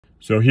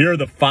So here are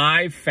the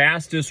 5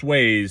 fastest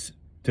ways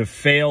to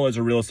fail as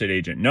a real estate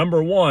agent.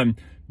 Number 1,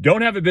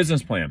 don't have a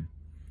business plan.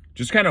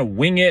 Just kind of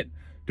wing it.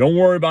 Don't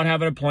worry about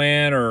having a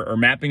plan or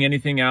mapping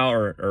anything out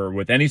or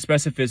with any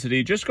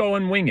specificity. Just go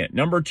and wing it.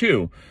 Number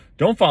 2,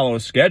 don't follow a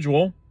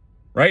schedule,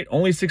 right?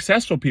 Only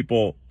successful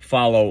people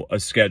follow a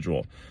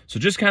schedule. So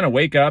just kind of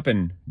wake up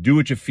and do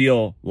what you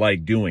feel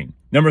like doing.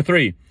 Number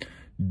 3,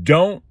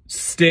 don't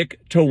stick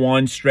to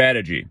one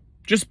strategy.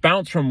 Just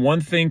bounce from one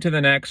thing to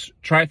the next,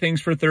 try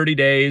things for 30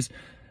 days,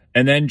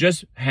 and then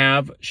just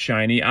have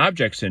shiny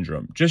object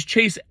syndrome. Just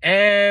chase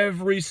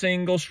every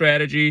single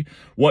strategy,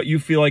 what you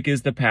feel like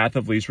is the path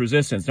of least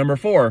resistance. Number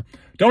 4,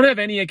 don't have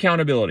any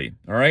accountability,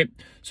 all right?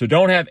 So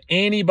don't have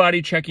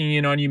anybody checking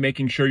in on you,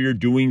 making sure you're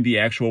doing the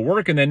actual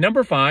work. And then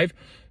number 5,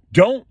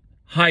 don't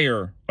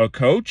hire a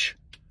coach.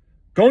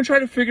 Go and try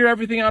to figure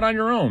everything out on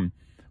your own.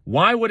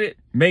 Why would it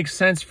make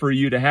sense for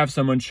you to have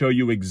someone show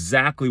you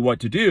exactly what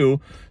to do?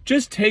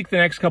 Just take the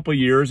next couple of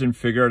years and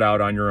figure it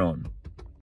out on your own.